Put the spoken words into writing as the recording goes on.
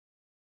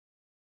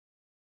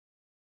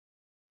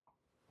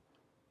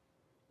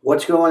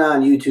What's going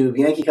on, YouTube?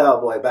 Yankee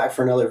Cowboy back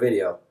for another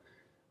video.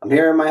 I'm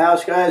here in my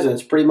house, guys, and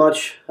it's pretty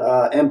much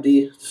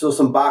empty. Still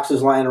some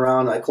boxes lying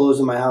around. I closed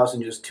in my house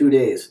in just 2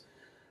 days.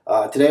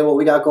 Today what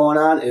we got going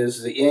on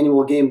is the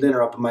annual game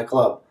dinner up in my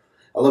club.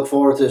 I look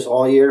forward to this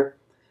all year.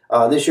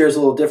 This year is a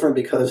little different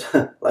because,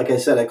 like I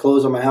said, I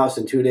closed on my house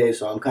in 2 days,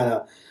 so I'm kind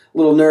of a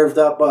little nerved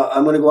up.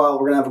 I'm going to go out.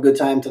 We're going to have a good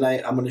time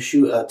tonight. I'm going to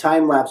shoot a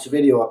time-lapse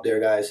video up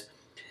there, guys.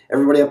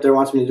 Everybody up there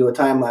wants me to do a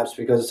time-lapse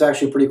because it's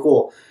actually pretty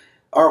cool.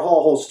 Our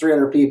hall holds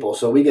 300 people,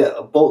 so we get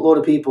a boatload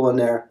of people in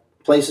there.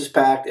 Place is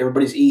packed.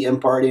 Everybody's eating,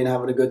 partying,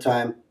 having a good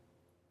time.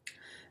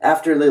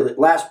 After the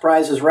last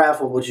prize is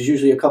raffled, which is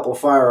usually a couple of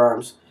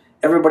firearms,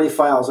 everybody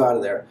files out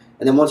of there.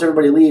 And then once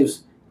everybody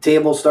leaves,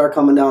 tables start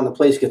coming down. The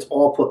place gets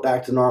all put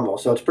back to normal.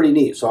 So it's pretty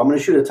neat. So I'm going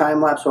to shoot a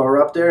time lapse while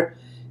we're up there,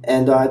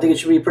 and I think it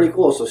should be pretty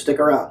cool. So stick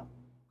around.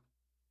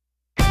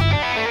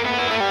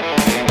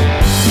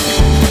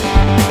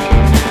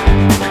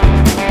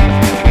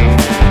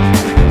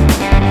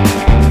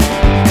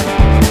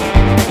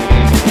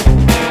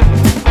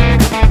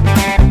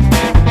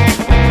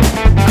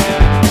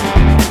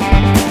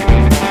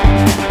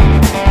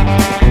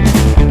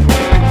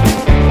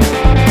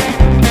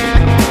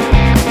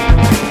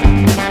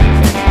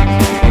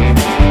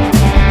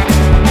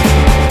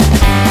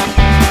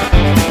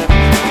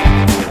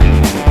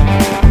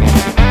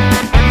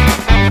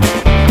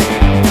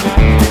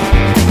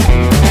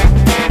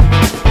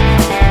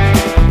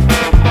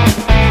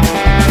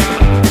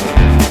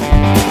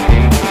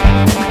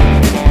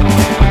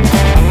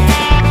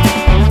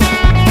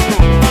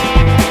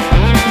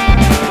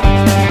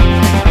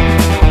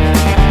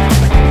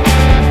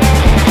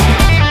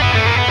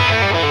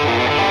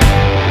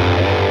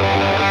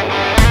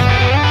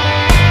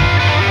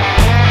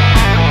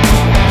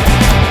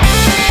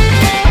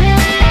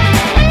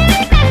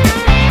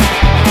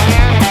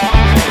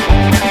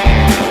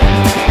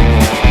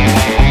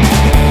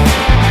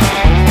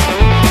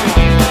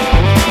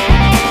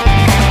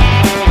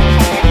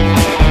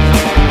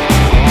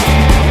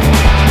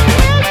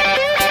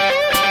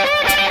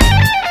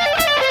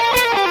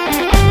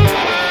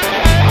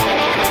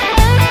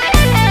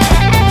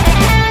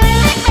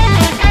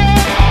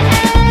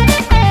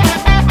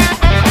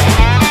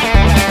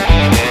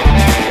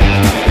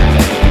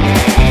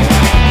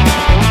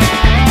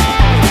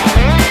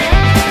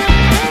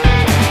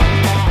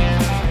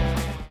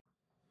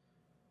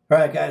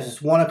 Alright guys,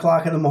 it's 1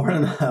 o'clock in the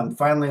morning. I'm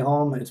finally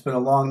home. It's been a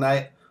long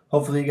night.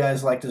 Hopefully you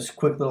guys like this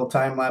quick little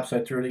time lapse I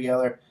threw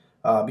together.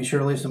 Be sure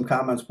to leave some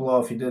comments below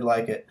if you did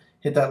like it.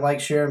 Hit that like,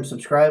 share, and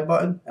subscribe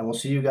button, and we'll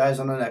see you guys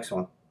on the next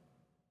one.